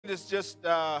is just,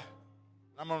 I'm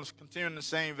going to continue in the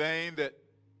same vein that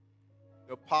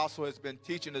the apostle has been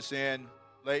teaching us in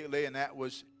lately, and that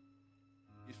was,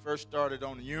 he first started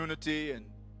on unity, and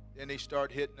then he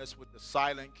started hitting us with the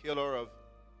silent killer of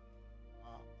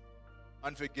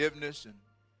unforgiveness and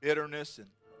bitterness. And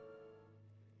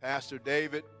Pastor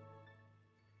David,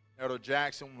 Elder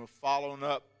Jackson were following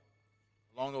up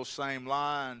along those same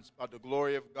lines about the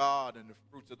glory of God and the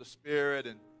fruits of the Spirit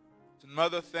and some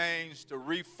other things to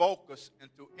refocus and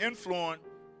to influence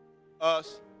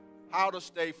us how to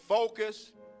stay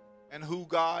focused and who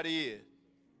God is.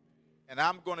 And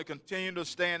I'm going to continue to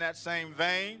stay in that same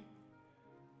vein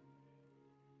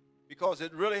because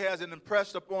it really hasn't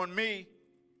impressed upon me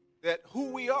that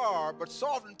who we are, but so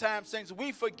oftentimes things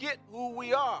we forget who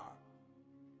we are.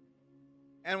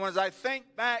 And as I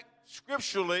think back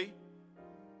scripturally,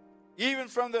 even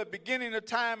from the beginning of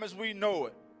time as we know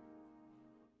it,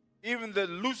 even the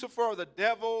Lucifer or the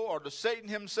devil or the Satan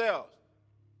himself,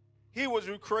 he was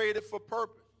created for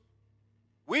purpose.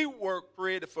 We were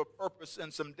created for purpose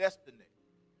and some destiny.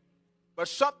 But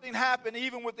something happened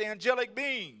even with the angelic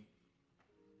being.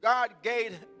 God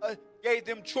gave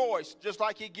them choice just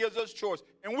like he gives us choice.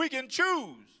 And we can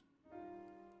choose.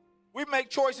 We make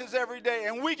choices every day,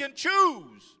 and we can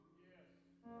choose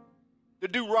to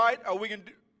do right or we can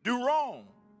do wrong.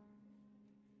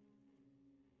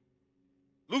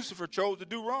 Lucifer chose to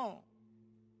do wrong.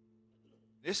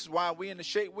 This is why we're in the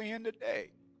shape we're in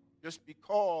today, just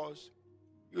because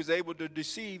he was able to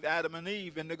deceive Adam and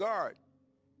Eve in the garden.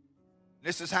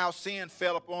 This is how sin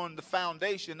fell upon the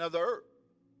foundation of the earth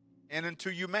and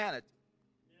into humanity.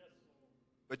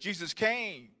 But Jesus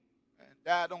came and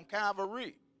died on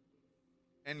Calvary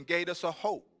and gave us a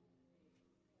hope.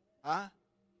 Huh?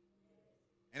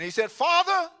 And he said,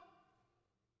 Father,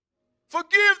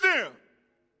 forgive them.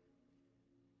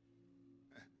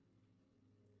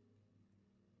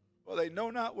 Well, they know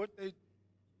not what they...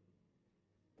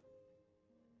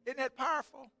 Isn't that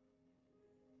powerful?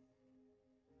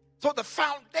 So the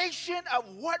foundation of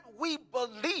what we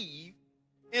believe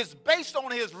is based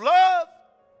on his love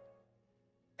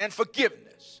and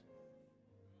forgiveness.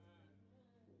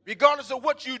 Regardless of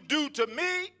what you do to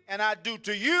me and I do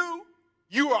to you,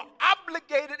 you are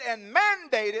obligated and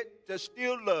mandated to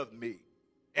still love me.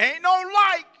 Ain't no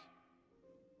like.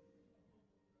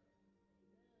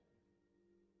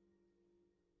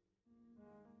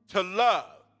 To love.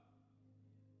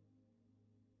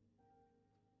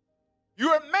 You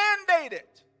are mandated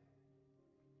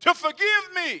to forgive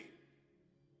me.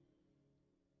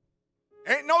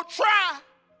 Ain't no try.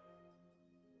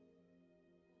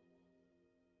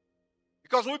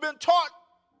 Because we've been taught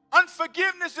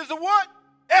unforgiveness is a what?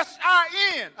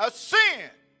 S-I-N, a sin.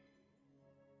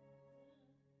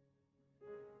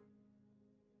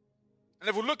 And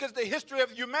if we look at the history of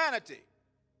humanity,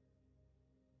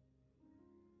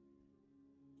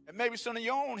 and maybe some of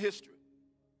your own history,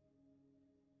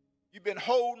 you've been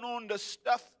holding on to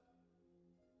stuff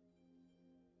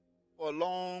for a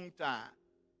long time.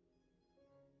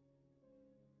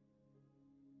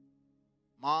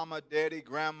 Mama, daddy,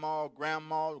 grandma,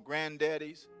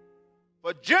 granddaddies.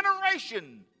 For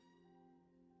generations,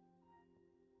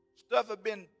 stuff have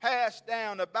been passed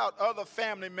down about other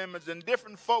family members and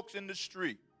different folks in the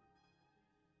street.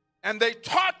 And they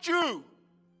taught you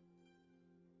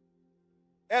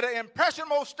at an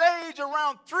impressionable stage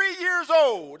around 3 years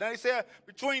old. And they say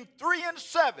between 3 and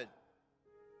 7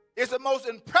 is the most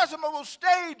impressionable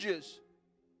stages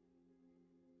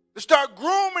to start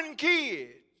grooming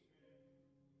kids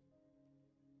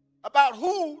about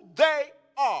who they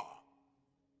are.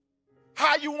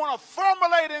 How you want to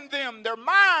formulate in them their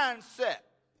mindset.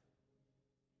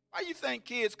 Why you think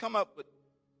kids come up with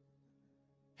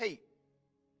hate?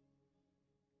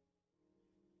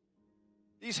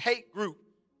 These hate groups,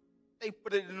 they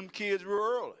put it in them kids real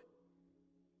early.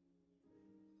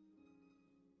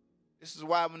 This is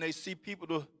why when they see people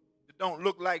that don't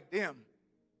look like them,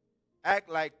 act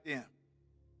like them,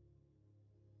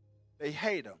 they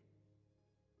hate them.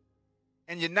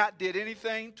 And you not did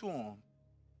anything to them.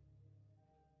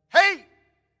 Hate.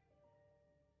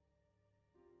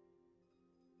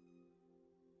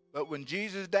 But when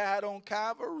Jesus died on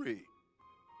Calvary,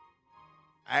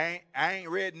 I ain't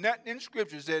read nothing in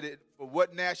Scripture said it for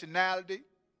what nationality,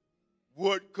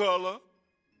 what color,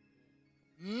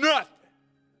 nothing.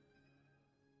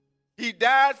 He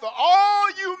died for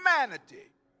all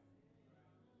humanity,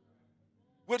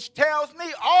 which tells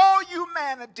me all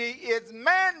humanity is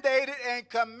mandated and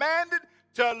commanded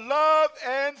to love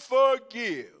and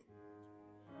forgive.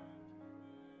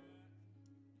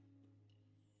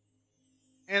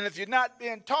 And if you're not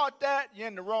being taught that, you're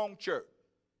in the wrong church.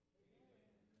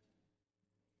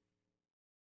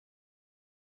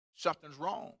 something's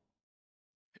wrong.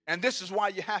 And this is why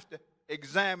you have to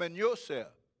examine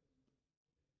yourself.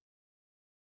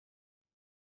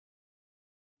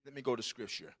 Let me go to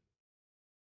Scripture.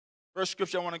 First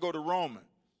Scripture, I want to go to Romans.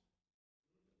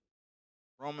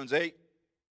 Romans 8:35.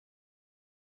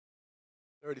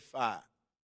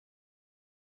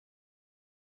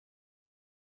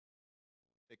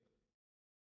 Take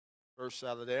the verse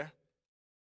out of there.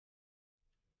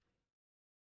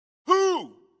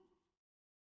 Who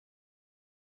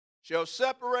shall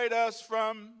separate us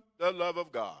from the love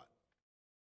of God?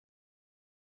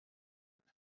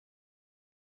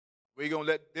 We going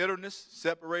to let bitterness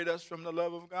separate us from the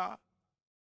love of God?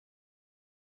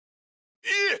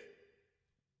 Yeah.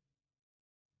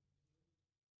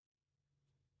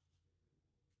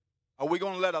 Are we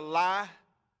going to let a lie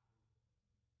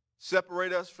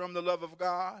separate us from the love of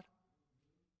God?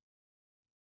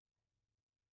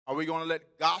 Are we going to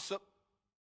let gossip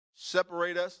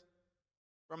separate us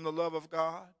from the love of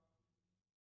God?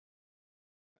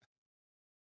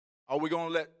 Are we going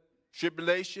to let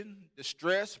tribulation,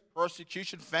 distress,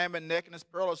 persecution, famine, nakedness,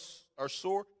 peril, or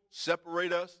sword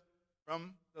separate us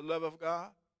from the love of God?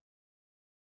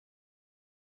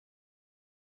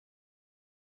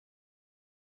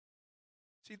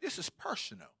 See, this is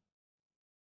personal.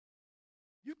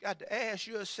 You've got to ask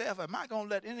yourself, am I going to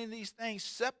let any of these things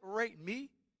separate me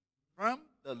from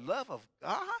the love of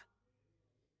God?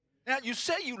 Now, you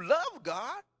say you love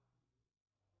God,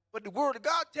 but the Word of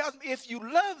God tells me if you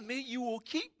love me, you will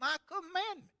keep my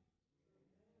commandments.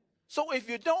 So if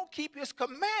you don't keep his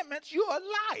commandments, you're a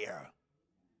liar.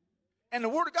 And the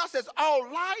Word of God says all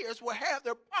liars will have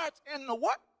their parts in the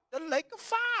what? The lake of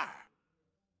fire.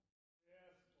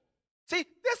 See,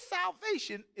 this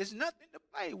salvation is nothing to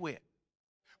play with.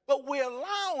 But we're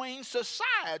allowing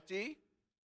society,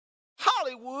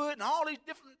 Hollywood, and all these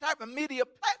different type of media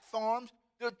platforms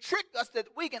to trick us that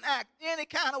we can act any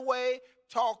kind of way,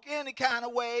 talk any kind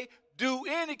of way, do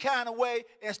any kind of way,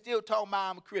 and still talk about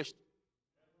I'm a Christian.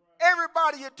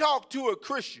 Everybody you talk to a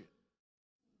Christian.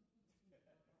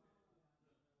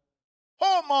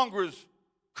 Whoremongers,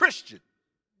 Christian.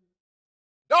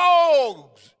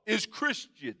 Dogs is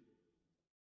Christian.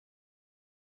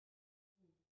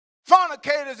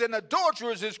 Fornicators and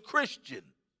adulterers is Christian.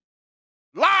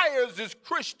 Liars is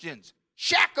Christians.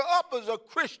 Shacker-uppers are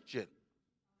Christian.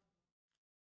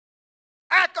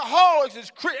 Alcoholics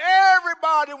is Christian.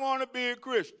 Everybody want to be a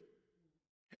Christian.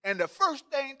 And the first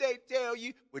thing they tell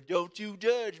you, well, don't you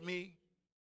judge me.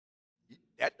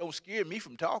 That don't scare me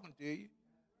from talking to you.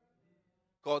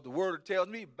 Because the Word tells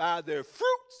me, by their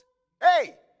fruits,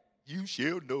 hey, you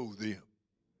shall know them.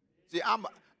 See,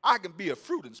 I can be a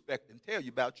fruit inspector and tell you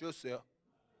about yourself.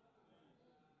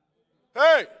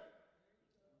 Hey,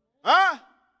 huh?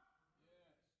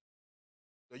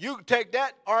 So you can take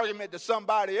that argument to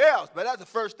somebody else, but that's the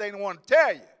first thing they want to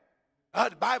tell you.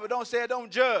 The Bible don't say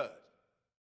don't judge.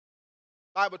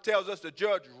 The Bible tells us to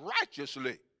judge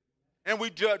righteously. And we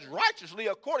judge righteously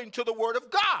according to the Word of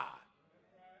God.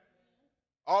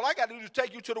 All I got to do is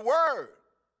take you to the Word.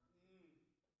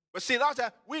 But see, a lot of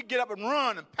times we get up and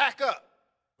run and pack up.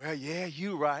 Well, yeah,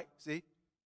 you right. See,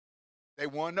 they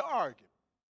won the argument.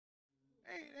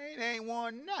 They ain't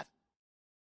won nothing.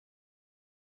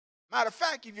 Matter of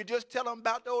fact, if you just tell them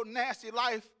about the old nasty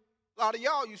life a lot of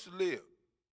y'all used to live.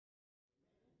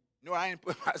 No, I ain't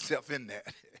put myself in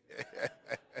that.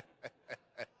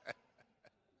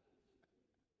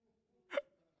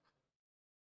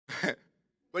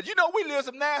 But you know, we live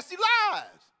some nasty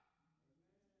lives.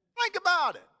 Think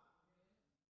about it.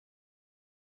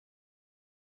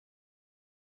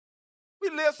 We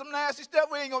live some nasty stuff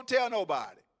we ain't going to tell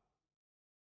nobody.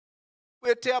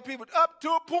 We'll tell people up to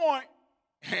a point,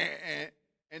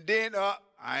 and then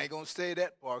I ain't going to say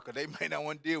that part because they may not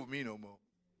want to deal with me no more.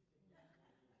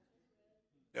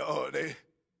 No, they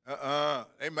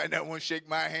might not want to shake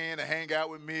my hand or hang out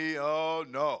with me. Oh,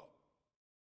 no.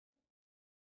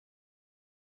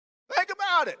 Think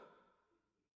about it.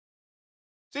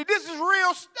 See, this is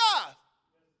real stuff.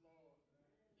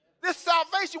 This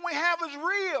salvation we have is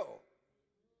real.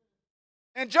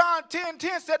 And John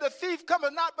 10:10 said, the thief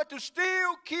cometh not but to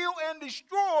steal, kill, and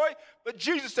destroy. But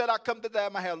Jesus said, I come that I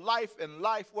might have life, and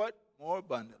life what? More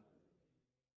abundant.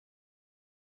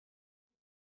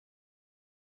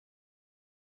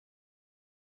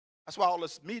 That's why all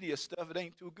this media stuff, it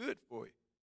ain't too good for you.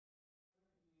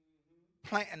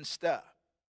 Planting stuff.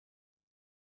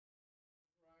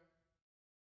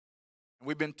 And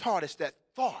we've been taught it's that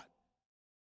thought.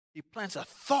 He plants a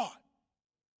thought.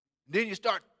 Then you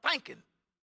start thinking.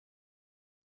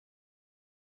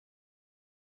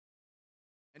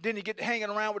 And then you get to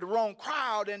hanging around with the wrong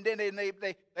crowd, and then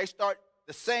they start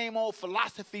the same old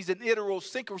philosophies and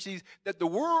idiosyncrasies that the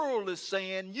world is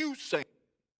saying you saying.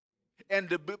 And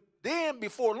then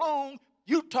before long,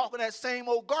 you talking that same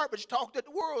old garbage talk that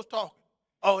the world's talking.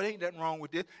 Oh, it ain't nothing wrong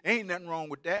with this. Ain't nothing wrong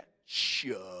with that.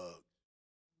 Shucks.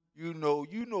 You know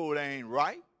it ain't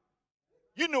right.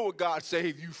 You know what God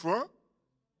saved you from.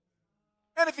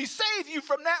 And if he saved you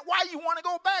from that, why you want to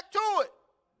go back to it?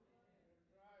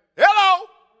 Hello?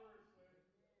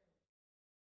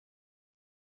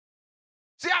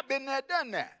 See, I've been there, done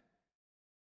that.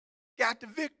 Got the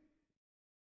victory.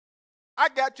 I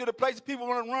got to the place people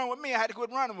want to run with me. I had to quit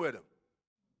running with them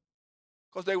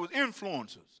because they was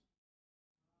influencers.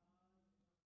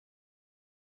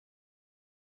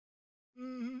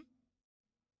 Mm-hmm.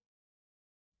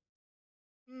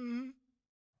 Mm-hmm.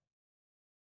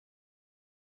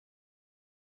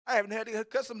 I haven't had to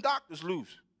cut some doctors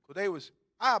loose because they was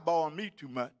eyeballing me too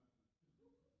much.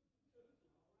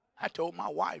 I told my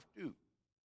wife, too.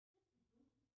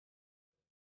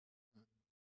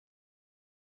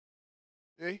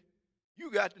 See, you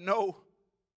got to know.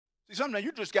 See, sometimes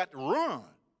you just got to run.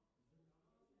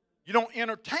 You don't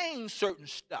entertain certain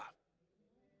stuff.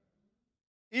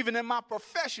 Even in my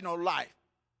professional life,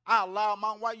 I allow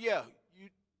my wife,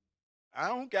 I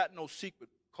don't got no secret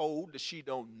code that she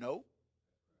don't know.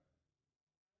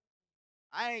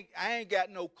 I ain't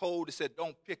got no code that said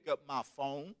don't pick up my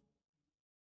phone.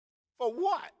 For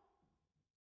what?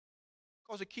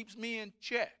 Because it keeps me in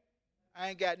check. I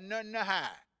ain't got nothing to hide.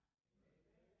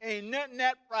 Ain't nothing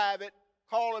that private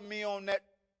calling me on that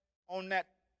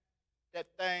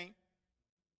thing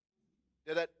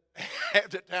that half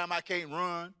the time I can't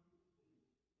run,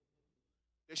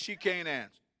 that she can't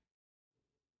answer.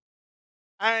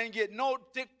 I ain't getting no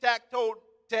tic-tac-toe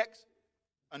text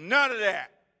or none of that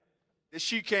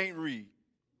she can't read.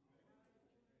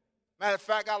 Matter of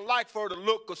fact, I like for her to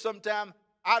look because sometimes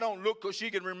I don't look because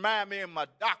she can remind me of my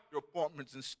doctor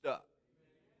appointments and stuff.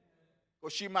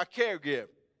 Because she's my caregiver.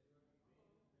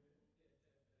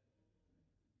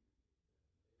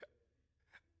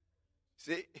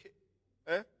 See?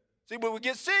 See, but we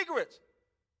get secrets.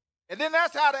 And then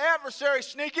that's how the adversaries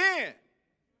sneak in.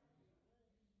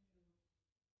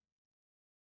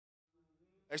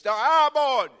 They start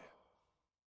eyeballing you.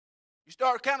 You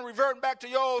start kind of reverting back to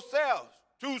your old selves.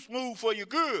 Too smooth for your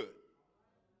good.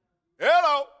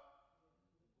 Hello.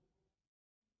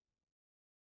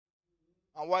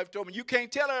 My wife told me, you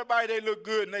can't tell everybody they look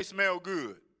good and they smell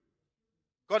good.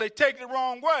 Because they take it the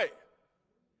wrong way.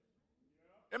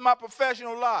 In my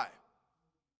professional life.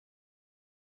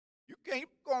 You can't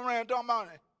go around talking about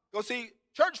it. Because see,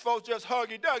 church folks just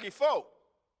huggy-duggy folk.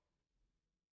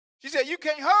 She said, you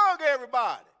can't hug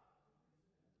everybody.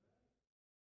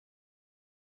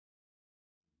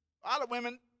 A lot of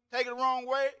women take it the wrong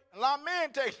way. A lot of men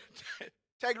take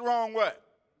it the wrong way.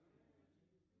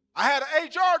 I had an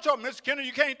HR tell me, Mr. Kenner,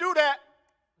 you can't do that.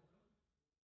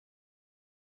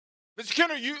 Mr.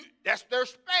 Kenner, that's their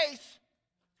space.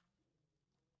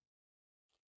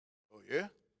 Oh, yeah?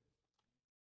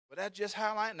 But that's just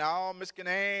how no, Mr.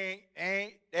 Kenner,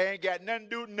 they ain't got nothing to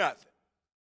do with nothing.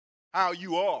 How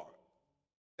you are.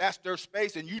 That's their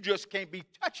space, and you just can't be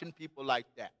touching people like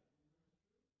that.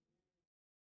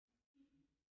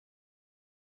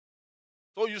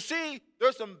 So you see,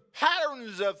 there's some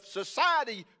patterns of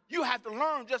society you have to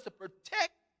learn just to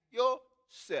protect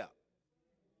yourself.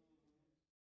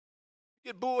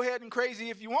 Get bullheaded and crazy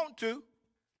if you want to.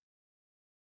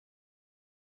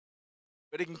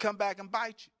 But it can come back and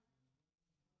bite you.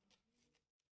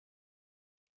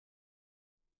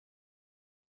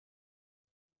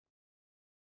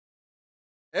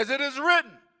 As it is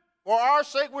written, for our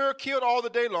sake we are killed all the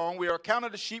day long. We are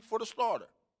counted as sheep for the slaughter.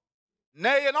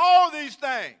 Nay, in all these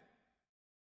things,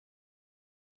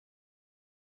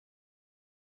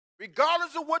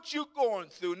 regardless of what you're going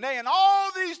through, nay, in all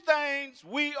these things,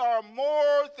 we are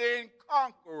more than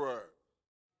conquerors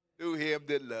through him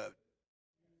that loved.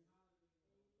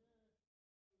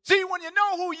 See, when you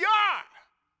know who you are,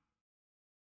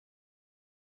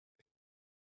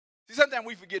 see, sometimes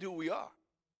we forget who we are.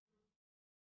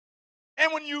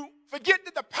 And when you forget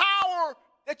that the power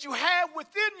that you have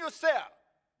within yourself,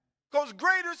 because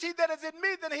greater is he that is in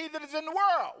me than he that is in the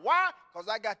world. Why? Because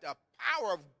I got the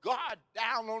power of God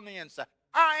down on the inside.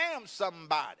 I am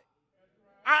somebody.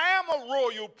 I am a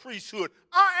royal priesthood.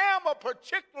 I am a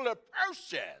particular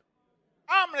person.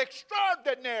 I'm an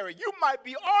extraordinary. You might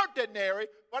be ordinary,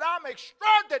 but I'm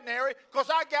extraordinary because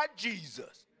I got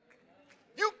Jesus.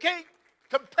 You can't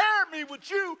compare me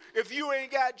with you if you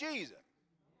ain't got Jesus.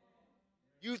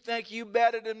 You think you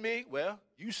better than me? Well,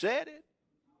 you said it.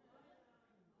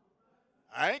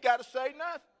 I ain't got to say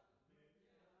nothing.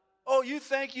 Oh, you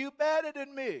think you better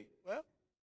than me? Well,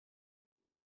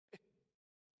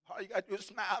 all you got to do is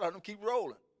smile at them, keep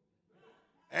rolling.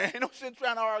 Ain't no sense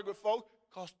trying to argue with folks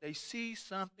because they see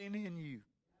something in you.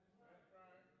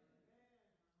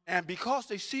 And because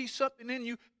they see something in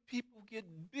you, people get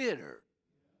bitter.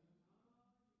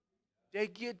 They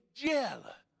get jealous.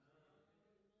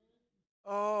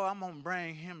 Oh, I'm going to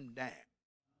bring him down.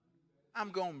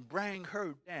 I'm going to bring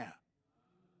her down.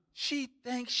 She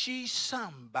thinks she's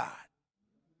somebody.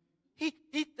 He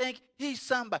thinks he's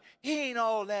somebody. He ain't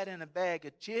all that in a bag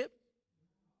of chips.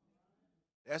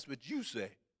 That's what you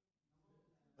say.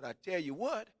 But I tell you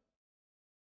what,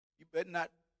 you better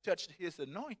not touch his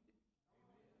anointing.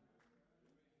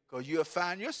 Because you'll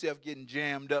find yourself getting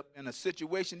jammed up in a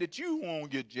situation that you won't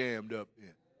get jammed up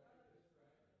in.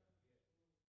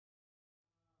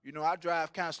 You know, I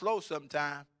drive kind of slow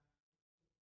sometimes.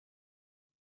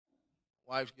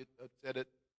 Wives get upset at.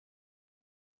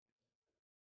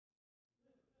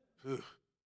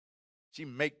 She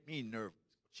make me nervous.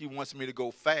 She wants me to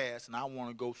go fast, and I want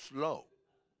to go slow.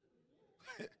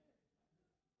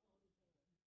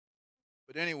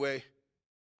 But anyway,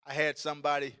 I had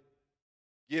somebody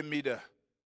give me the,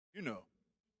 you know,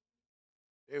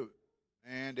 they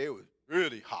was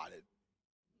really hot.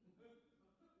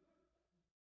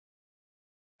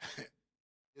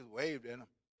 Just waved at them.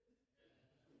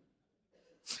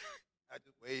 I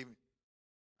just waved.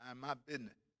 I'm my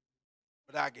business.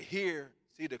 But I could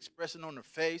see the expression on their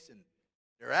face and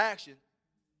their action.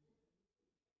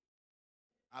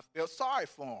 I felt sorry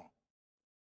for them.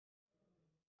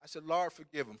 I said, Lord,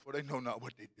 forgive them, for they know not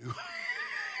what they do.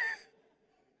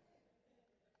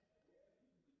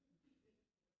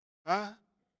 Huh?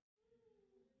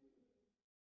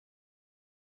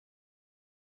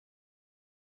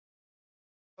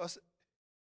 Because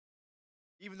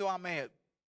even though I may have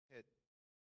had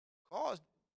caused it,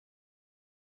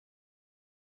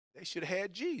 they should have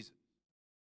had Jesus.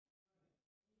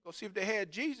 Because see, if they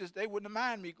had Jesus, they wouldn't have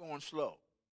minded me going slow.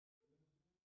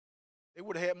 They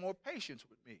would have had more patience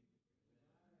with me.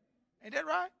 Ain't that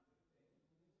right?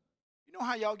 You know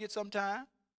how y'all get sometimes?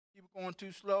 People going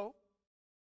too slow.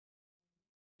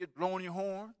 Get blowing your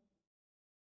horn.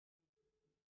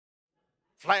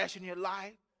 Flashing your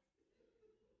light.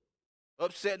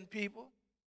 Upsetting people.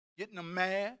 Getting them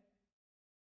mad.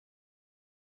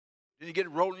 Then you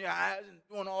get rolling your eyes and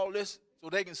doing all this so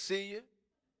they can see you.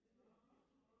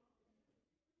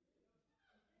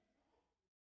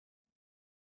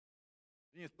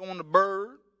 Then you're throwing the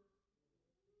bird.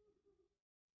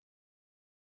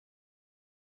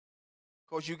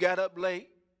 Because you got up late.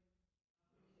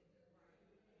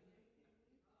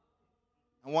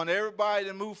 I want everybody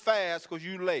to move fast because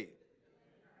you're late.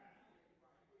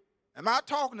 Am I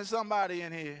talking to somebody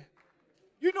in here?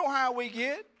 You know how we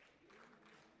get.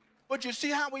 But you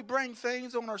see how we bring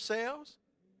things on ourselves?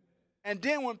 And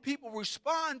then when people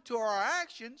respond to our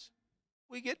actions,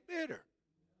 we get bitter.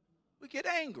 We get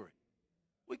angry.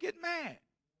 We get mad.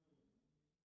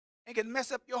 It can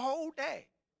mess up your whole day.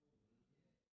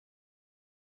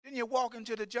 Then you walk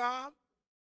into the job.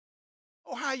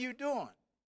 Oh, how you doing?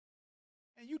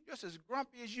 And you just as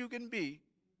grumpy as you can be.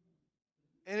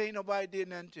 And ain't nobody did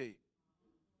nothing to you.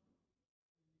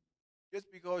 Just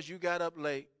because you got up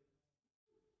late,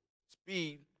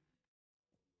 speed,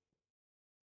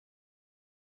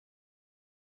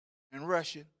 and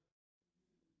rushing,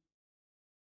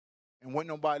 and wouldn't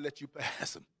nobody let you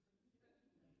pass them.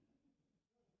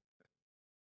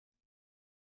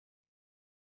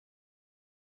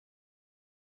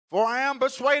 For I am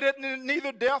persuaded that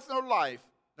neither death nor life,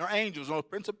 nor angels, nor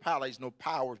principalities, nor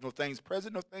powers, nor things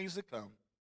present, nor things to come,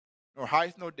 nor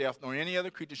height, nor depth, nor any other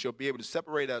creature shall be able to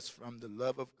separate us from the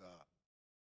love of God,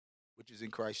 which is in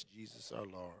Christ Jesus our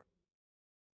Lord.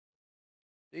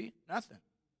 See? Nothing.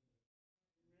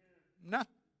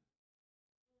 Nothing.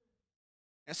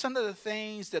 And some of the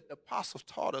things that the apostles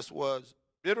taught us was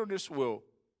bitterness will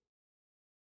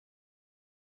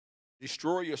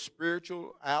destroy your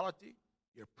spirituality,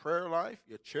 your prayer life,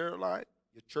 your chair life,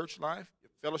 your church life,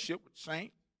 your fellowship with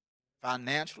saints,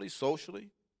 financially, socially,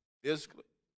 physically.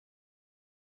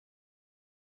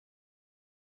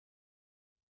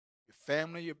 Your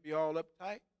family, you'll be all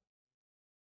uptight.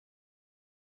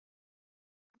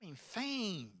 I mean,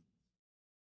 fame.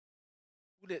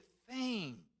 With that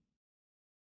fame.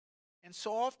 And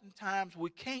so oftentimes we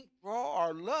can't draw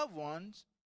our loved ones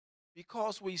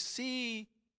because they see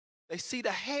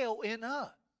the hell in us.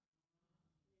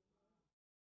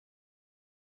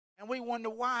 And we wonder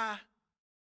why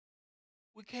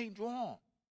we can't draw them.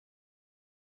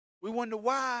 We wonder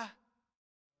why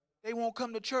they won't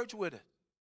come to church with us.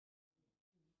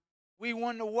 We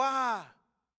wonder why.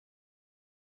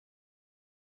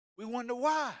 We wonder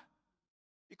why.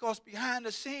 Because behind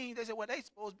the scenes, they say, well, they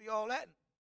supposed to be all that.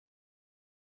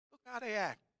 Look how they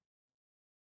act.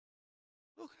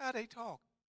 Look how they talk.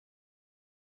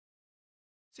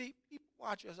 See, people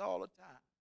watch us all the time.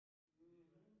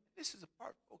 This is the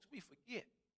part, folks, we forget.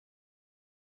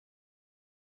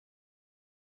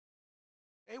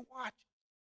 They watch.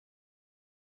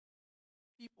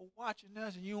 People watching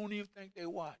us, and you don't even think they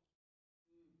watch.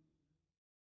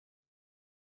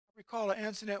 I recall an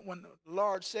incident when the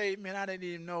Lord saved me, and I didn't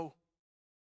even know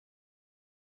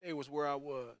they was where I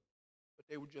was, but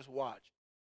they were just watching.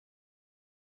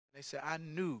 They said, I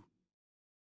knew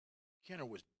Kenner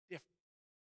was different.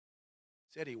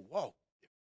 Said he walked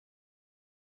different.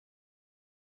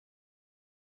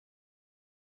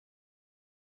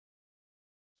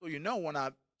 So you know, when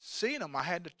I seen him, I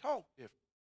had to talk different.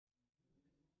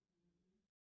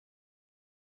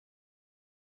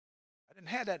 I didn't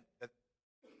have that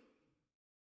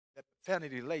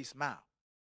profanity-laced mouth.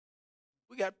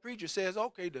 We got preachers says,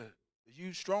 okay, to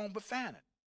use strong profanity.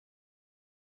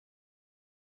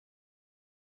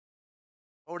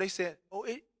 Oh, they said,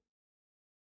 we're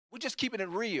just keeping it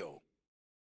real.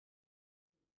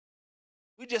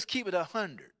 We just keep it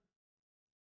 100.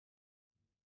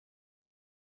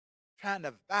 Trying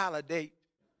to validate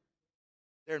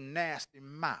their nasty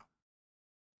mouth.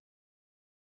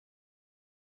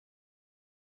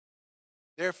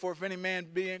 Therefore, if any man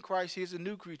be in Christ, he is a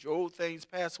new creature. Old things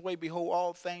pass away. Behold,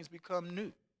 all things become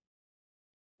new.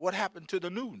 What happened to the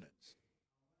newness?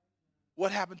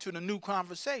 What happened to the new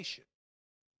conversation?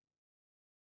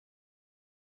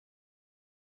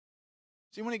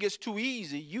 See, when it gets too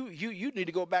easy, you need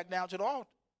to go back down to the altar.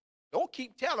 Don't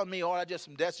keep telling me, oh,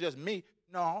 that's just me.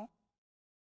 No.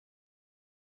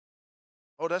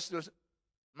 Oh, that's just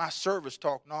my service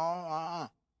talk. No,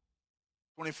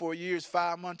 24 years,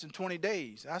 5 months, and 20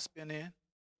 days I spent in.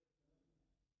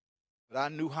 But I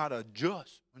knew how to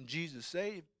adjust when Jesus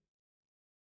saved me.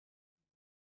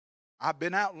 I've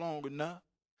been out long enough.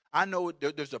 I know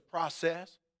there's a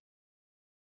process.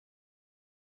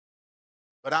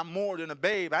 But I'm more than a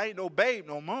babe. I ain't no babe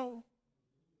no more.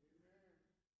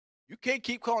 You can't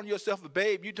keep calling yourself a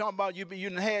babe. You talking about you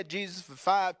done had Jesus for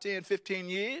 5, 10, 15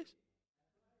 years.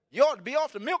 You ought to be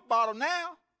off the milk bottle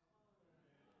now.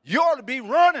 You ought to be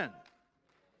running.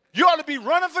 You ought to be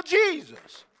running for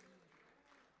Jesus.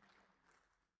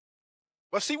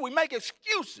 But see, we make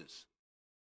excuses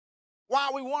why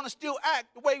we want to still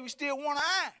act the way we still want to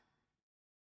act.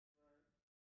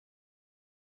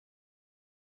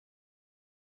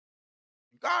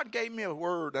 God gave me a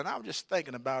word, and I was just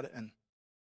thinking about it, and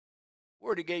the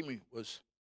word he gave me was,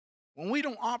 when we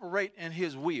don't operate in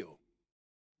his will,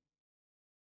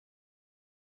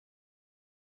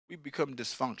 we become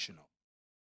dysfunctional.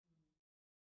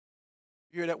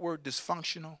 You hear that word,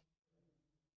 dysfunctional?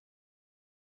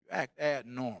 You act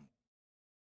abnormal.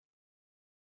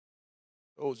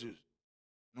 Those who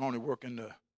normally work in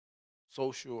the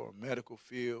social or medical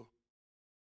field,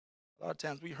 a lot of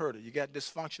times we heard it. You got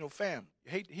dysfunctional family.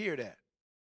 You hate to hear that.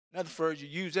 In other words, you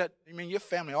use that, I mean, your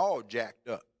family all jacked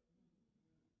up.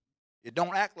 You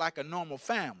don't act like a normal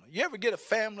family. You ever get a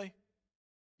family,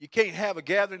 you can't have a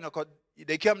gathering because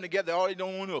they come together, all they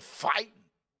don't want to do is fight,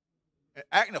 and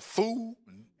acting a fool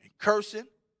and cursing.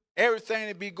 Everything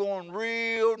to be going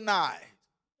real nice.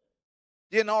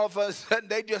 Then all of a sudden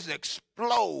they just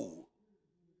explode.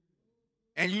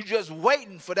 And you just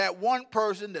waiting for that one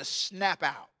person to snap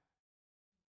out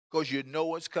because you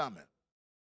know it's coming.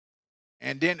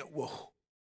 And then, well,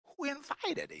 who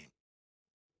invited him?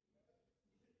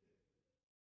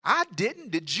 I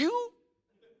didn't. Did you?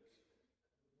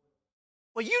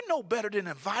 Well, you know better than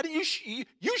inviting. You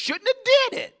shouldn't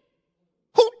have did it.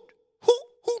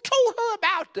 Who told her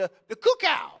about the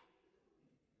cookout?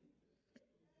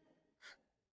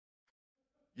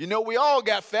 You know, we all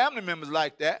got family members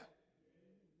like that.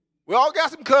 We all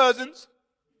got some cousins.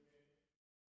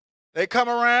 They come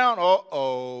around,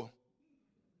 uh-oh.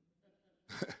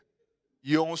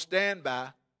 You on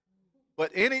standby.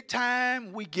 But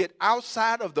anytime we get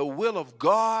outside of the will of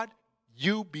God,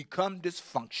 you become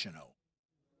dysfunctional.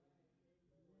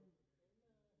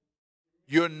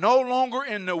 You're no longer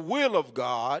in the will of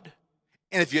God.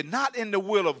 And if you're not in the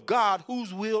will of God,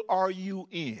 whose will are you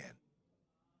in?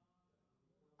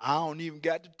 I don't even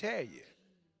got to tell you.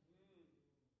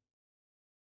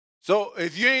 So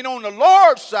if you ain't on the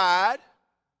Lord's side,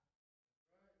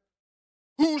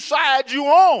 whose side you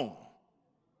on?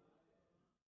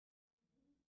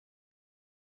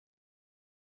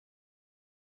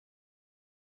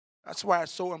 That's why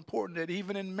it's so important that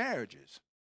even in marriages,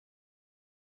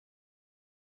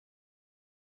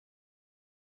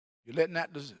 You're letting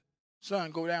that the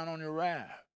sun go down on your wrath.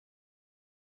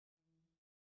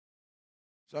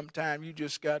 Sometimes you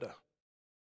just got to,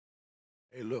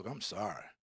 hey, look, I'm sorry.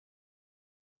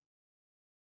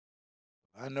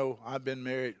 I know I've been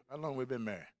married. How long we been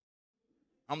married?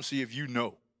 I'm going to see if you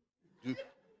know. Do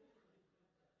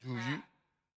you?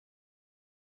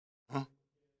 Huh?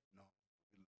 No.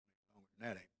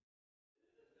 That ain't.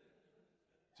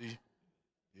 See,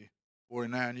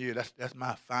 49 years, that's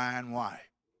my fine wife.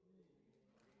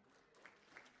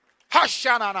 Hush,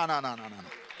 no.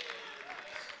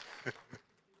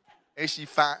 Ain't she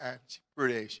fine? She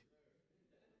pretty, ain't she?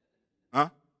 Huh?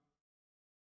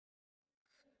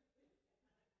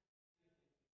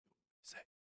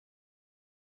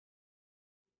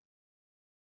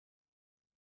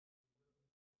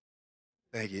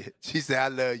 Thank you. She said, I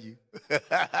love you.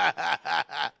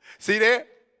 See there?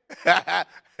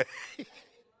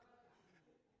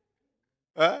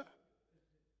 Huh?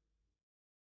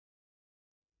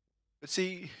 But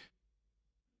see,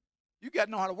 you got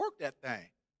to know how to work that thing.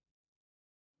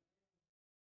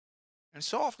 And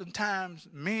so oftentimes,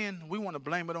 men, we want to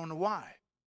blame it on the wife.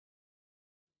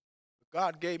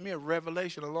 God gave me a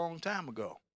revelation a long time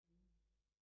ago.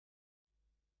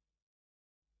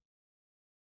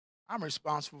 I'm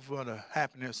responsible for the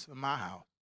happiness of my house.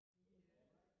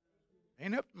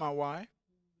 Ain't up to my wife.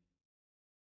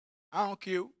 I don't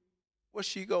care what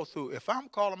she go through. If I'm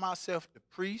calling myself the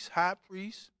priest, high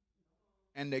priest,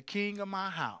 and the king of my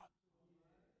house,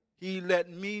 he let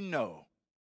me know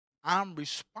I'm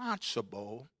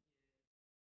responsible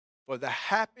for the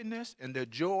happiness and the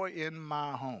joy in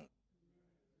my home,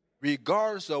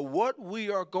 regardless of what we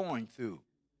are going through.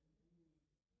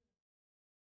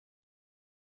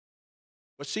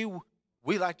 But see,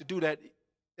 we like to do that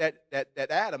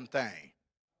Adam thing.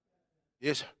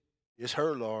 It's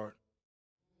her, Lord.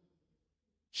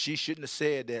 She shouldn't have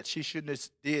said that. She shouldn't have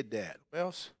did that.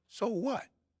 Well, so what?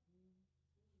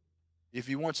 If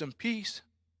you want some peace,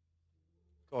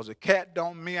 because the cat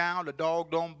don't meow, the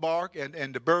dog don't bark,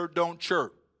 and the bird don't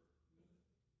chirp.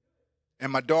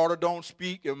 And my daughter don't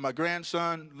speak, and my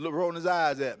grandson rolling his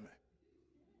eyes at me.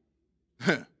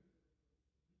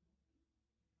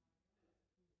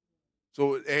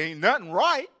 So it ain't nothing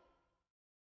right.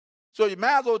 So you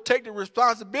might as well take the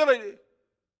responsibility.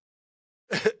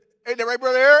 Ain't that right,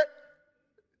 Brother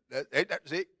Eric?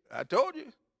 See, I told you.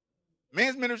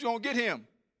 Men's ministry going to get him.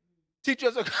 Teach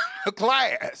us a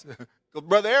class. Because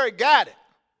Brother Eric got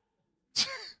it.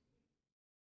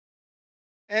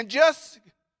 And just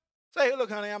say, hey, look,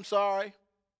 honey, I'm sorry.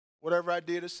 Whatever I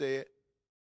did or said,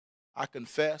 I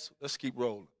confess. Let's keep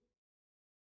rolling.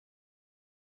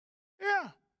 Yeah,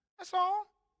 that's all.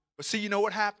 But see, you know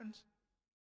what happens?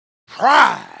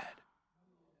 Pride.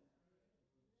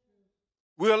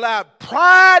 We allow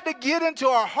pride to get into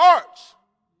our hearts.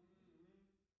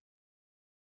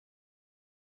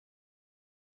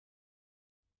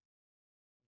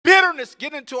 Bitterness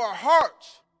get into our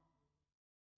hearts.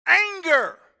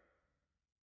 Anger.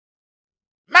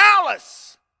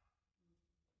 Malice.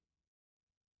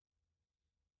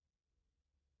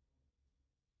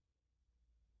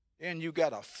 Then you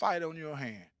got a fight on your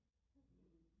hand.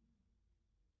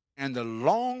 And the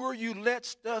longer you let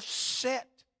stuff set,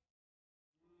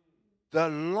 the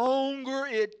longer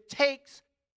it takes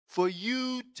for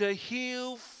you to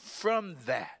heal from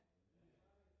that.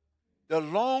 The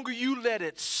longer you let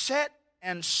it set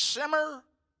and simmer,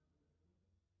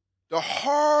 the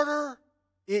harder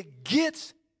it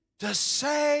gets to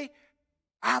say,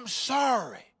 I'm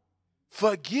sorry,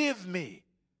 forgive me.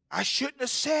 I shouldn't have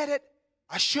said it.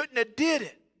 I shouldn't have did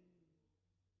it.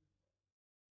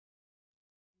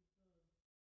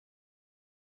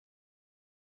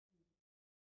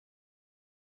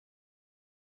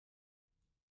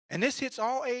 And this hits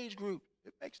all age groups.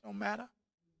 It makes no matter.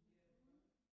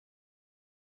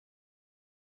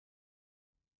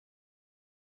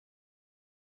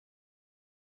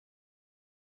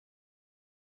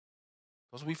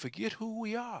 Because we forget who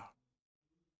we are.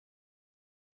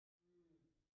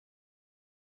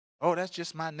 Oh, that's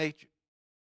just my nature.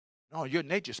 No, your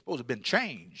nature's supposed to have been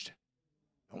changed.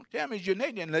 Don't tell me it's your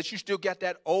nature unless you still got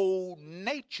that old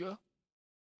nature.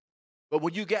 But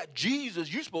when you got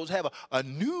Jesus, you're supposed to have a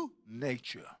new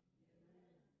nature.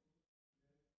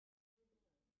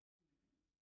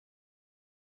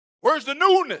 Where's the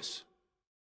newness?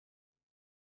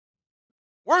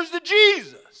 Where's the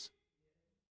Jesus?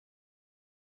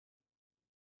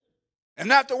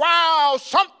 And after a while,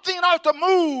 something ought to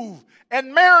move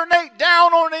and marinate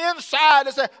down on the inside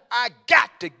and say, I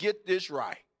got to get this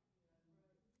right.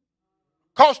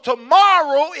 Because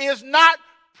tomorrow is not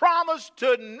promised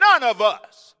to none of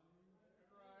us.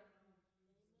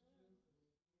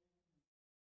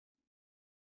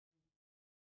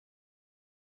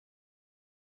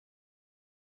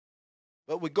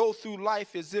 But we go through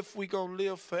life as if we're going to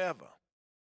live forever.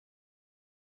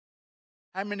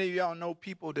 How many of y'all know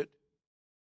people that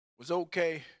was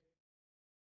okay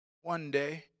one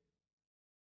day,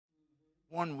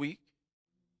 1 week,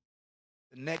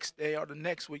 the next day or the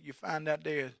next week you find out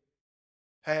they had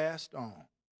passed on?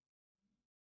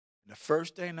 And the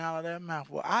first thing out of their mouth,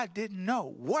 well, I didn't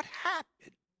know. What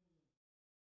happened?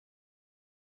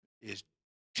 Is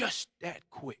just that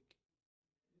quick.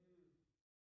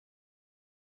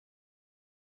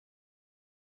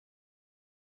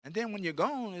 And then when you're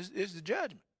gone, it's the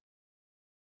judgment.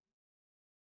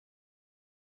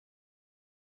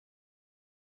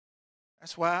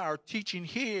 That's why our teaching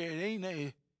here,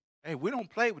 hey, we don't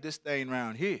play with this thing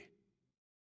around here.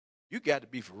 You got to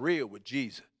be for real with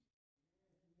Jesus.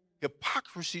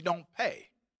 Hypocrisy don't pay.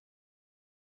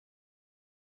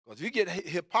 Because if you get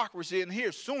hypocrisy in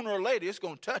here, sooner or later, it's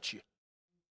going to touch you.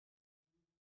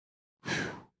 Whew.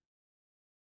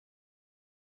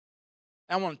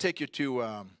 I want to take you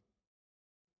to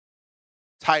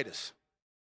Titus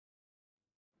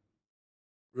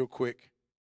real quick.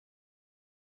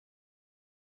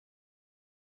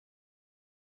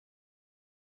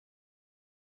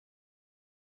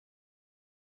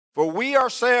 For we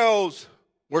ourselves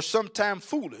were sometime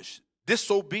foolish,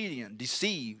 disobedient,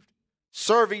 deceived,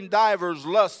 serving divers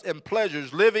lusts and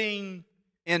pleasures, living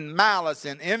in malice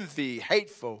and envy,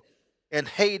 hateful, and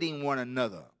hating one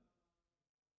another.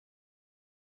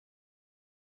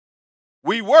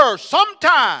 We were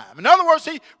sometime. In other words,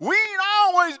 we ain't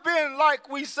always been like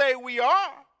we say we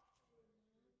are.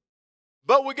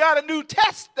 But we got a new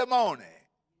testimony.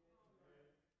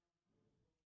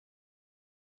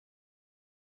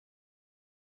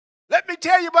 Let me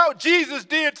tell you about what Jesus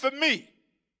did for me.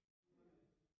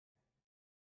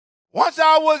 Once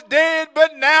I was dead,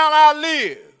 but now I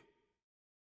live.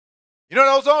 You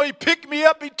know those songs? He picked me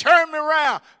up, he turned me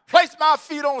around, placed my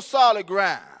feet on solid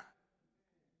ground.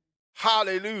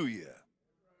 Hallelujah.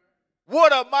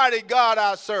 What a mighty God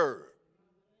I serve.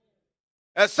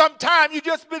 And sometimes you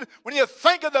just been, when you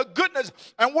think of the goodness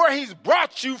and where he's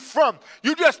brought you from,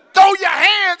 you just throw your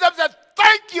hands up and say,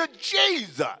 thank you,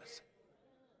 Jesus.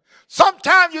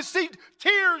 Sometimes you see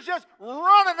tears just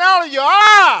running out of your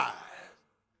eyes.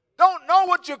 Don't know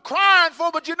what you're crying for,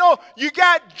 but you know you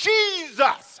got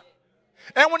Jesus.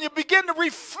 And when you begin to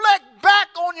reflect back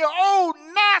on your old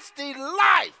nasty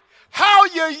life, how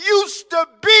you used to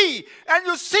be, and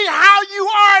you see how you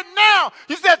are now,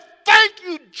 you said, thank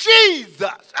you,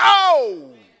 Jesus.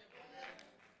 Oh.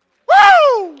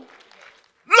 Woo!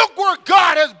 Look where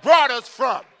God has brought us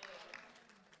from.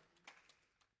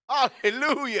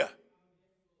 Hallelujah.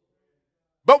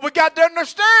 But we got to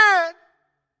understand,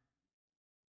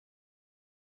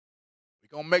 we're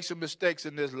going to make some mistakes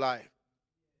in this life.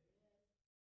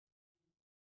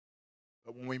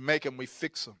 But when we make them, we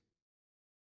fix them.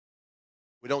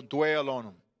 We don't dwell on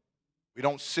them. We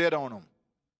don't sit on them.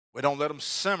 We don't let them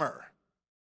simmer.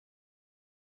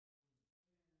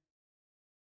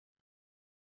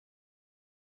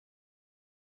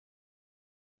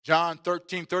 John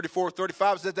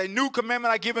 13:34-35 says, a new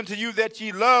commandment I give unto you, that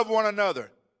ye love one another,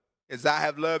 as I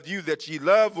have loved you, that ye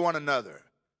love one another.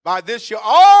 By this shall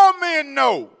all men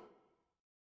know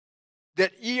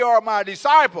that ye are my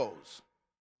disciples,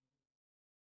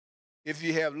 if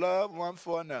ye have love one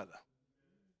for another.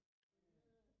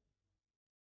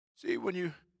 See, when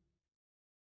you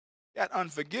got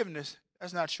unforgiveness,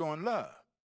 that's not showing love.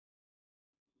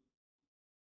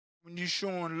 When you're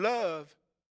showing love,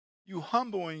 you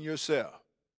humbling yourself.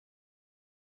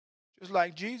 Just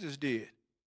like Jesus did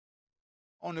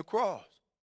on the cross.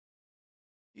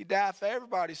 He died for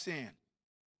everybody's sin.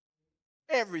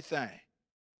 Everything.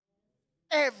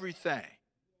 Everything.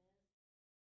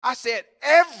 I said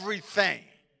everything.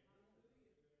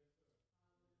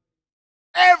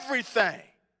 Everything.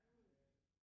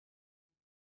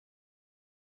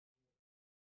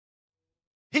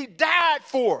 He died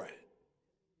for it.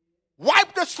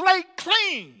 Wiped the slate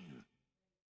clean.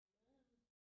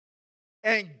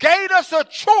 And gave us a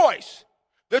choice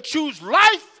to choose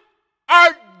life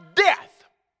or death.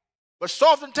 But so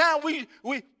oftentimes we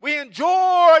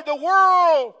enjoy the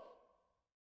world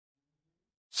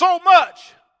so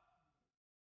much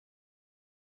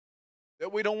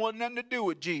that we don't want nothing to do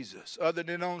with Jesus other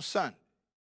than on Sunday.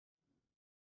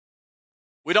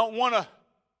 We don't want to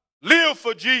live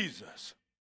for Jesus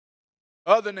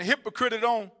other than the hypocrite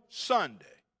on Sunday.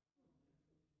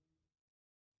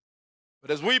 But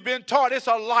as we've been taught, it's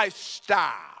a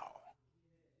lifestyle.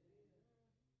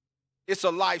 It's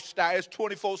a lifestyle. It's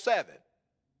 24/7.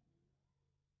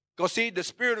 Because see, the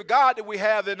Spirit of God that we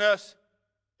have in us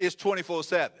is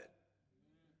 24/7.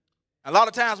 A lot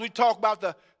of times we talk about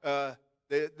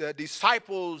the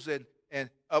disciples and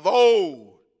of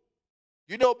old.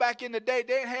 You know, back in the day,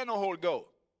 they didn't have no Holy Ghost.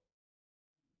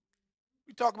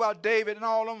 We talk about David and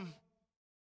all of them.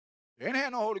 They didn't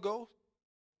have no Holy Ghost.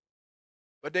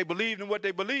 But they believed in what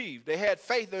they believed. They had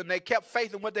faith, and they kept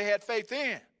faith in what they had faith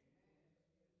in.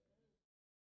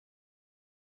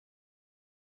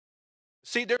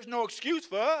 See, there's no excuse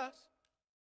for us.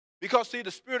 Because, see,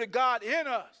 the Spirit of God in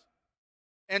us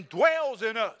and dwells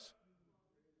in us.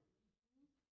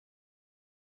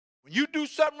 When you do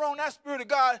something wrong, that Spirit of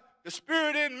God, the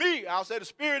Spirit in me, I'll say the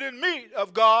Spirit in me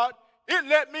of God, it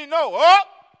let me know, oh,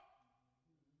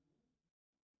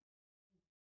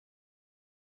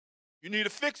 you need to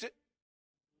fix it.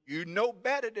 You know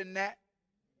better than that.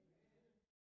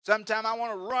 Sometimes I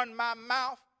want to run my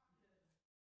mouth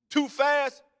too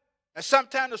fast, and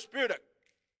sometimes the Spirit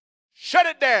shut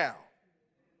it down.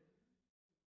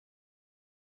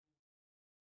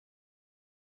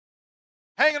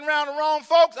 Hanging around the wrong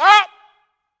folks, up.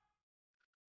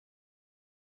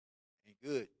 Ain't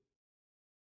good.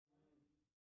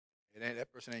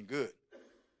 That person ain't good.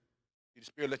 The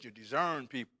Spirit lets you discern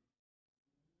people.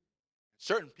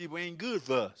 Certain people ain't good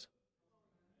for us.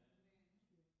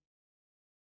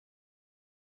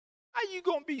 How you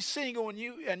gonna be single and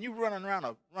you running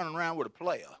around with a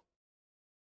player?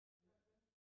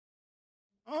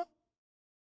 Huh?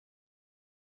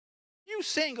 You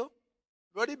single,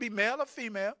 whether it be male or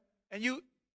female, and you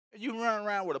running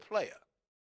around with a player.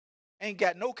 Ain't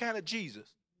got no kind of Jesus.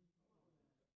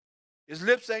 His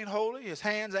lips ain't holy, his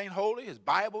hands ain't holy, his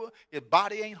Bible, his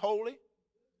body ain't holy.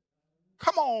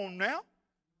 Come on now.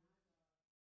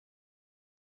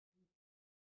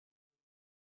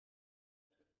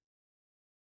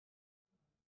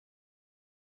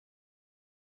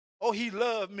 Oh, he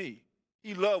loved me.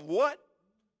 He loved what?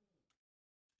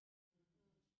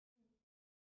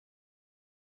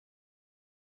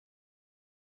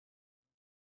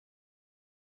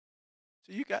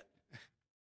 So you got,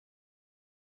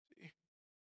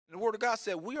 the Word of God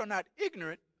said we are not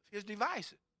ignorant of his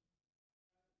devices.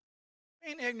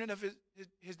 We ain't ignorant of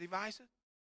his devices.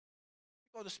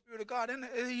 Because the Spirit of God, and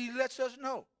he lets us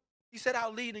know. He said,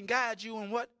 I'll lead and guide you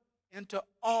in what? Into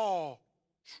all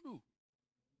truth.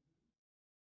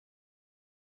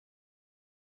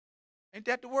 Ain't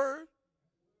that the word?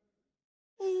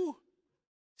 Ooh.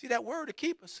 See, that word to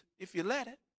keep us if you let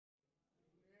it.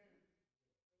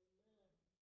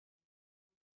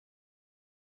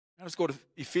 Now let's go to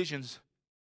Ephesians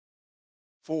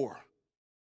 4.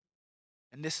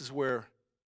 And this is where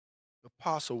the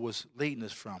apostle was leading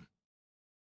us from.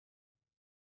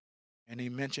 And he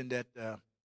mentioned that the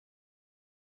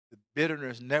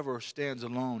bitterness never stands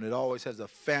alone. It always has a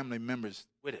family members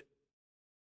with it.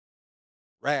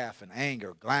 Wrath and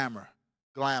anger, glamour,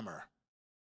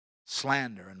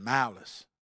 slander and malice.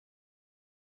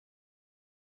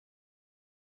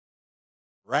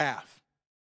 Wrath,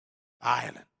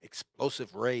 violent,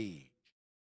 explosive rage.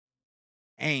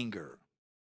 Anger.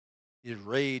 His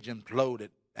rage imploded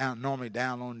normally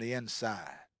down on the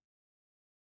inside.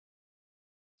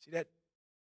 See that?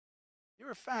 You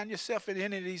ever find yourself in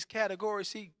any of these categories?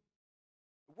 See,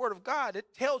 the Word of God,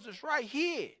 it tells us right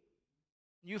here.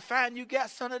 You find you got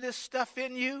some of this stuff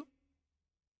in you,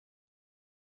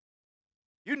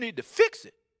 you need to fix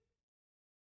it.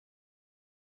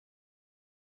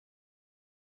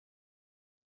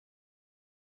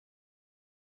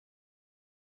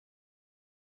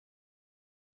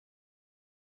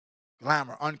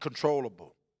 Glamour,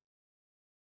 uncontrollable.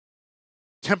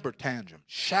 Temper tantrum,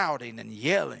 shouting and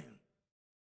yelling.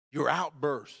 Your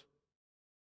outbursts.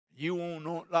 You won't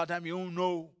know, a lot of times you don't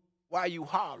know why you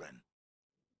hollering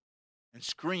and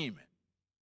screaming.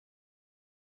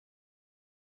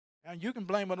 And you can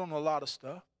blame it on a lot of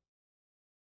stuff.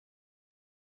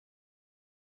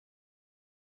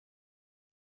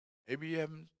 Maybe you're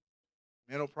having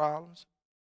mental problems.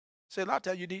 Say a lot of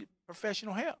times you need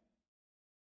professional help.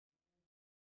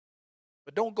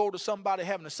 But don't go to somebody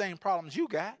having the same problems you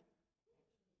got.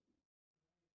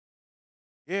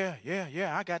 Yeah,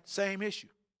 I got the same issue.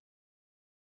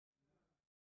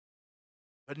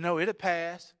 But no, it'll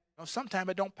pass. No, sometimes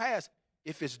it don't pass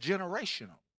if it's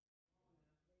generational.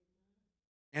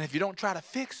 And if you don't try to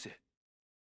fix it.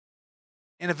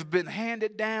 And if it's been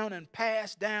handed down and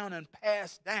passed down and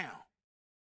passed down.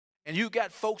 And you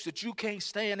got folks that you can't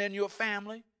stand in your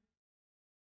family.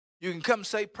 You can come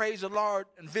say, praise the Lord,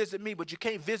 and visit me, but you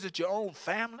can't visit your own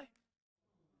family.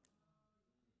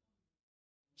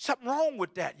 Something wrong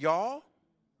with that, y'all.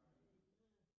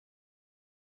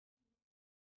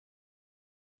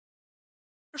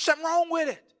 There's something wrong with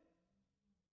it.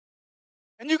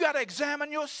 And you got to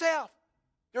examine yourself.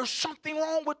 There's something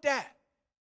wrong with that.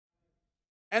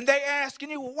 And they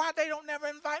asking you, well, why they don't never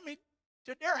invite me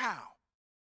to their house?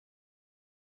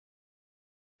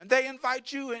 And they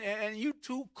invite you, and you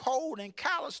too cold and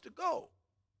callous to go.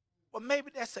 Well,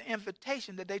 maybe that's an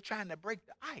invitation that they're trying to break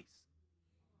the ice.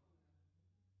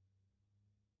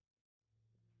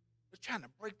 They're trying to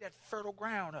break that fertile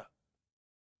ground up.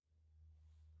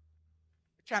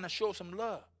 They're trying to show some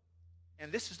love.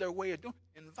 And this is their way of doing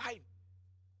it, inviting.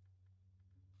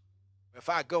 If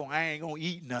I go, I ain't going to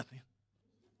eat nothing.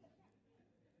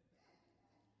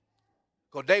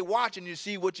 Because they watching you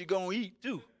see what you're going to eat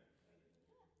too.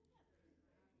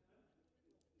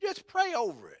 Just pray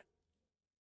over it.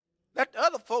 Let the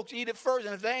other folks eat it first,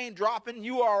 and if they ain't dropping,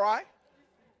 you all right.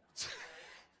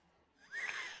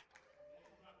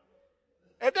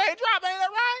 If they ain't dropping, ain't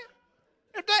that right?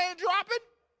 If they ain't dropping,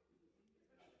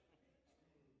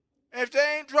 if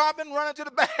they ain't dropping, running to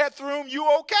the bathroom, you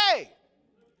okay.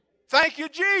 Thank you,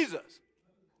 Jesus.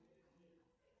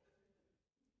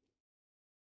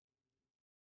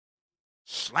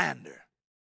 Slander.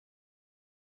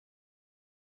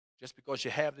 Just because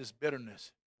you have this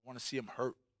bitterness, you want to see them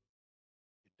hurt.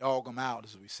 You dog them out,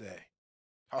 as we say.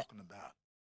 Talking about it.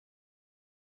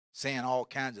 Saying all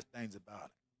kinds of things about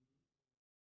it.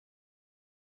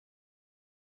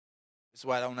 That's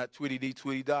why on that Tweety-dee,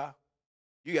 Tweety-da,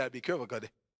 you got to be careful because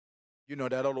you know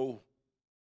that old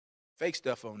fake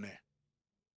stuff on there.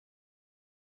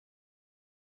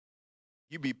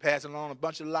 You be passing on a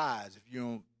bunch of lies if you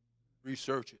don't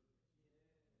research it.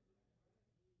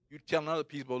 You telling other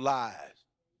people lies.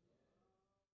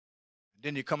 And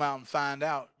then you come out and find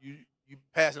out you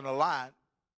passing a lie.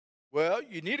 Well,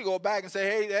 you need to go back and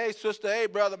say, hey, sister, hey,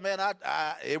 brother, man,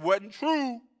 it wasn't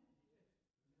true.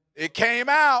 It came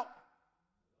out.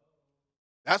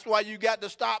 That's why you got to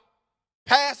stop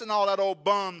passing all that old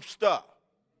bum stuff.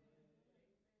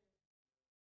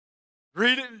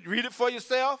 Read it for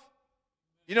yourself.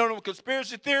 You know the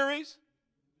conspiracy theories?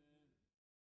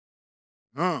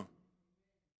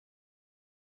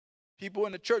 People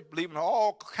in the church believe in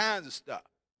all kinds of stuff.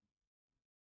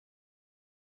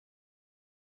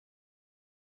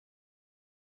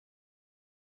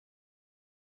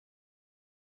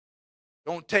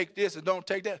 Don't take this and don't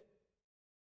take that.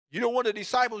 You know one of the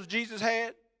disciples Jesus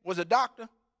had was a doctor?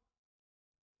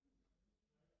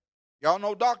 Y'all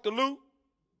know Dr. Luke?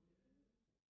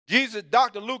 Jesus,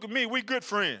 Dr. Luke and me, we good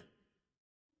friends.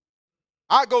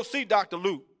 I go see Dr.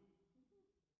 Luke.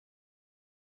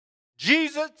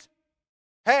 Jesus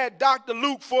had Dr.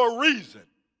 Luke for a reason.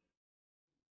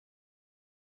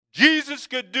 Jesus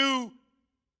could do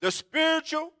the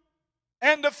spiritual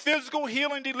and the physical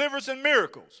healing, deliverance, and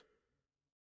miracles.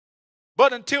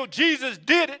 But until Jesus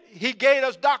did it, he gave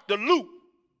us Dr. Luke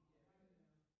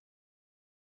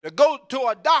to go to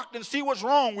a doctor and see what's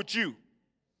wrong with you.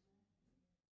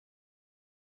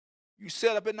 You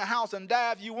sit up in the house and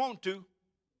die if you want to.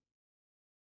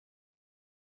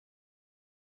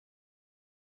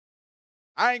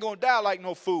 I ain't going to die like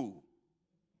no fool.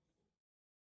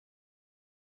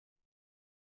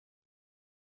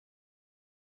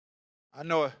 I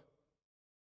know a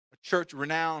church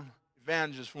renowned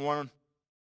evangelist from one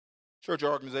church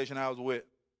organization I was with.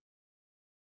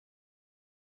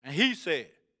 And he said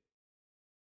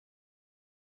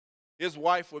his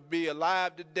wife would be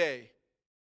alive today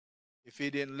if she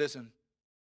didn't listen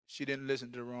to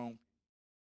the wrong.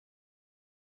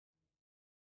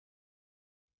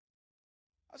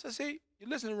 I said, see, you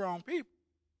listen to the wrong people.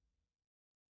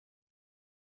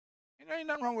 And there ain't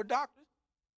nothing wrong with doctors.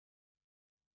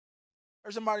 I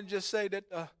heard somebody just say that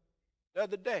the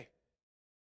other day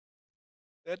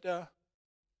that a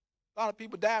lot of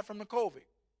people died from the COVID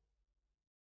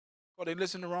because they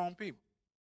listened to the wrong people.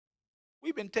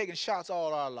 We've been taking shots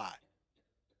all our life.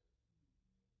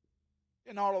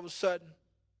 And all of a sudden,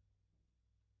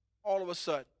 you're going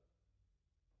to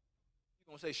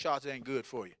say shots ain't good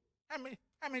for you. How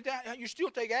many times, you still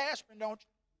take aspirin, don't you?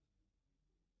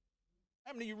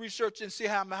 How many of you research and see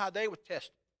how they were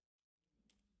tested?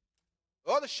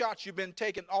 The other shots you've been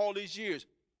taking all these years,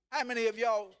 how many of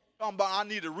y'all talking about I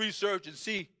need to research and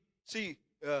see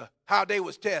how they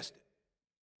was tested?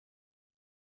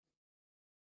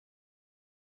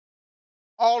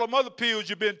 All them other pills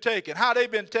you've been taking, how they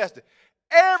been tested.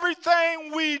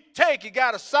 Everything we take, it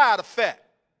got a side effect.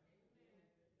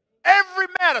 Every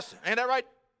medicine, ain't that right?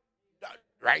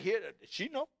 Right here, she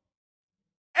know.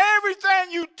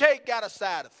 Everything you take got a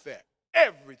side effect.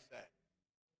 Everything.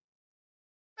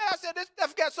 Man, I said, this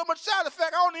stuff got so much side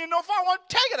effect, I don't even know if I want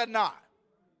to take it or not.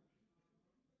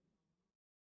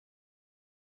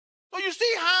 So you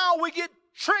see how we get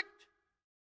tricked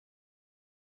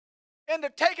into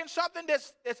taking something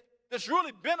that's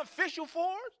really beneficial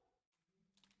for us?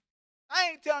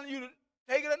 I ain't telling you to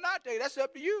take it or not take it. That's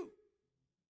up to you.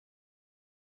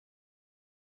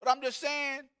 But I'm just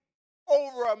saying,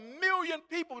 over 1 million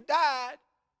people died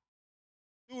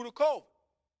due to COVID.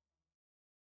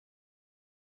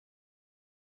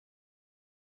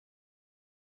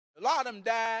 A lot of them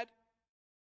died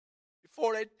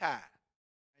before their time.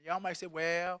 And y'all might say,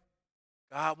 well,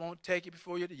 God won't take you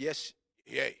before you do. Yes,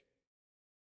 yay.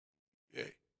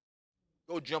 Yay.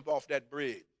 Go jump off that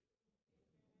bridge.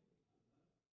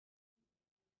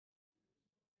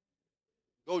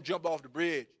 Go jump off the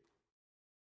bridge.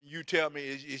 You tell me,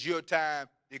 is your time,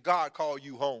 did God call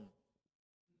you home?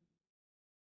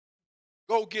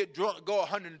 Go get drunk, go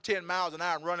 110 miles an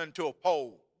hour and run into a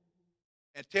pole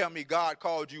and tell me God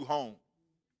called you home.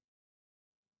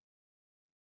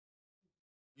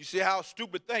 You see how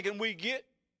stupid thinking we get?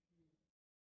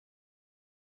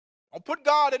 Don't put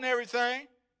God in everything.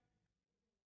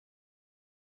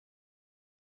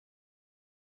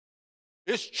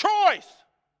 It's choice.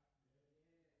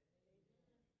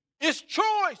 It's choice.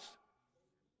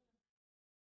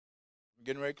 I'm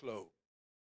getting ready to close.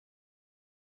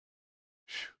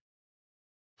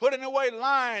 Putting away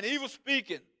lying, evil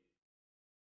speaking.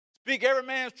 Speak every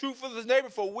man's truth with his neighbor,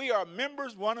 for we are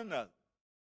members one another.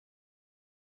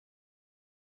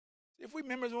 If we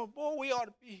members one, boy, we ought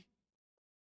to be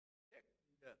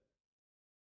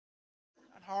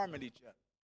not harming each other.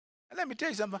 And let me tell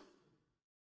you something.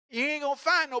 You ain't going to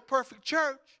find no perfect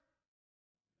church.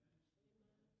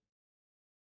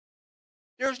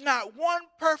 There's not one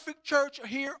perfect church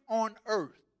here on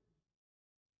earth.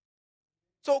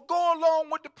 So go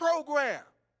along with the program.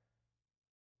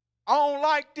 I don't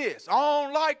like this. I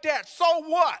don't like that. So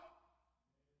what?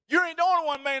 You ain't the only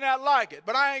one may not like it,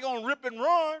 but I ain't going to rip and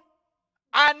run.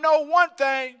 I know one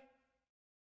thing.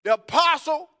 The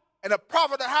apostle and the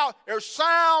prophet of the house, there's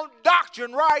sound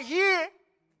doctrine right here.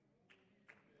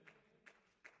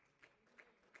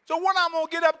 So what I'm going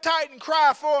to get uptight and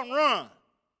cry for and run?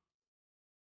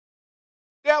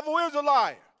 Devil is a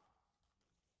liar.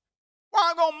 Why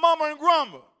am I going to murmur and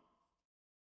grumble?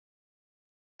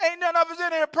 Ain't none of us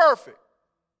in here perfect.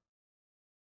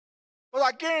 But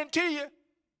I guarantee you,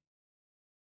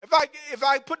 if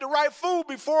I put the right food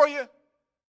before you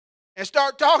and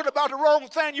start talking about the wrong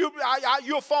thing,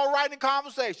 you'll fall right in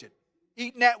conversation.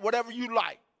 Eating that whatever you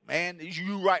like. Man,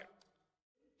 you right.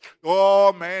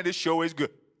 Oh, man, this show is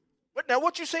good. But now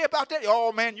what you say about that?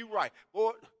 Oh, man, you right.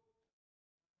 Boy,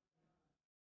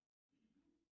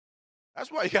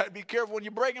 that's why you got to be careful when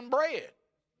you're breaking bread.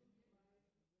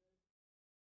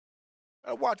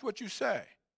 Gotta watch what you say.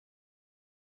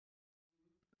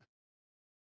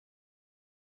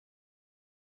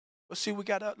 But see, we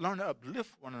got to learn to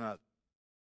uplift one another.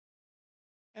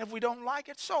 And if we don't like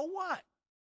it, so what?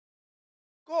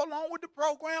 Go along with the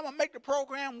program and make the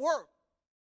program work.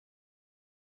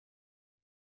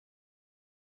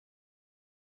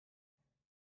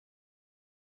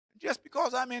 Just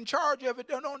because I'm in charge of it,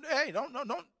 hey,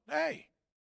 hey.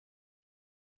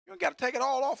 You ain't got to take it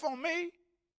all off on me.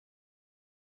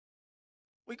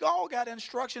 We all got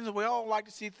instructions and we all like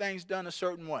to see things done a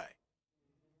certain way.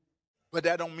 But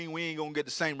that don't mean we ain't going to get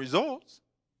the same results.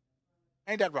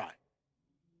 Ain't that right?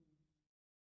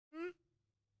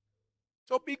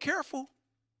 So be careful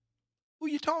who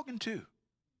you're talking to.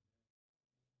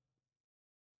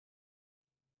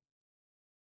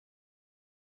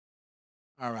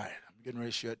 All right, I'm getting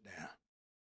ready to shut down.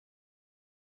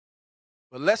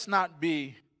 But let's not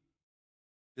be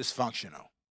dysfunctional.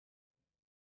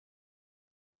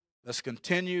 Let's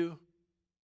continue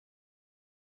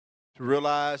to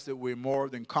realize that we're more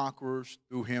than conquerors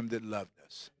through him that loved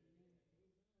us.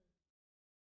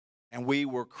 And we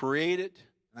were created,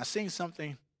 and I seen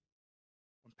something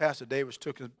when Pastor Davis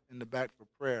took us in the back for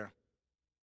prayer.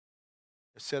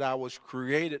 It said, I was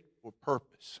created for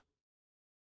purpose.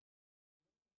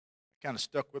 It kind of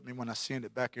stuck with me when I seen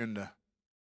it back in the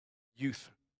youth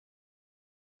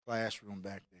classroom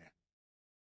back there.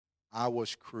 I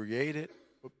was created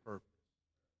for purpose.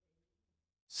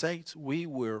 Saints, we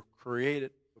were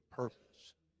created for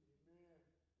purpose.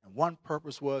 And one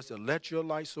purpose was to let your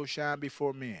light so shine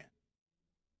before men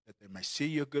that they may see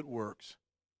your good works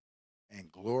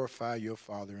and glorify your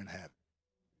Father in heaven.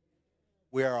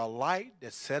 We are a light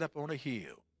that's set up on a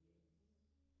hill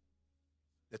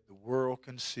that the world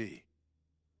can see.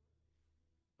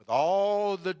 With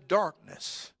all the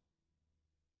darkness,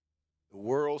 the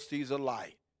world sees a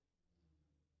light.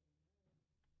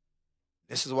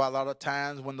 This is why a lot of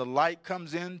times when the light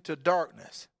comes into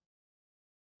darkness,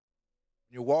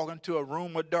 you walk into a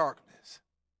room of darkness,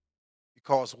 you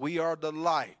because we are the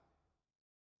light.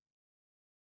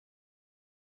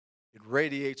 It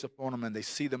radiates upon them and they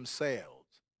see themselves.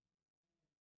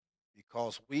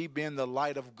 Because we being the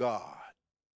light of God,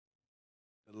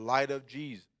 the light of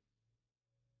Jesus,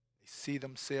 they see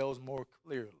themselves more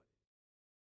clearly.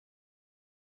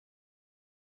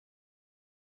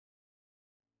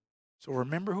 So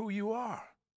remember who you are.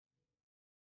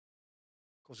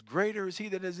 Because greater is he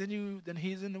that is in you than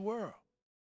he is in the world.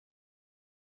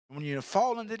 And when you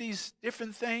fall into these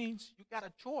different things, you got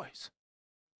a choice.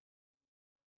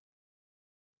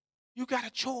 You got a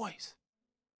choice.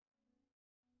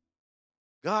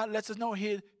 God lets us know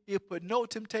he'll put no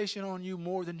temptation on you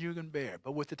more than you can bear.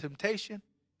 But with the temptation,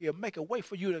 he'll make a way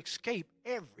for you to escape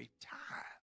every time.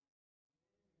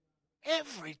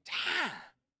 Every time.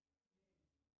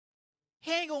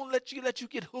 He ain't going to let you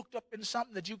get hooked up in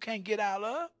something that you can't get out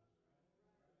of.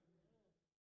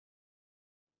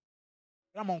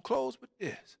 And I'm going to close with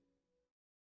this.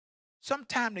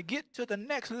 Sometime to get to the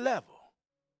next level,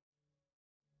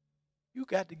 you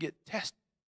got to get tested.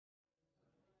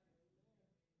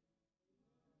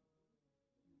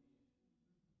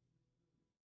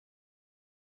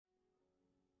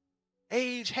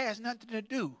 Age has nothing to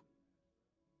do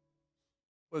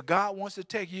with God wants to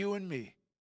take you and me.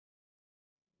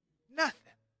 Nothing.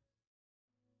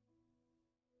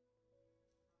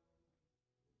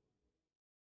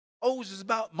 Moses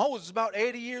is about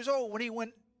 80 years old when he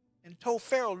went and told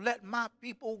Pharaoh, let my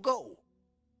people go.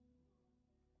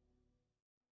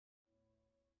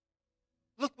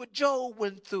 Look what Job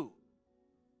went through.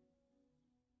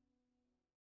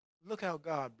 Look how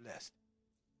God blessed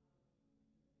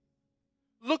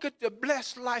him. Look at the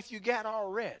blessed life you got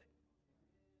already.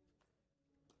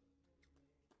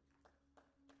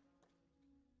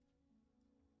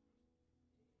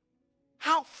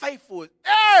 How faithful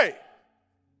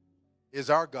is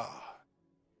our God.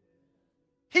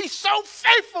 He's so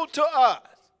faithful to us.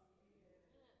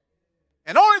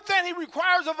 And the only thing he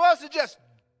requires of us is just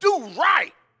do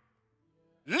right.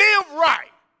 Live right.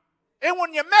 And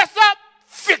when you mess up,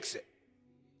 fix it.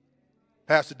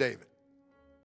 Pastor David.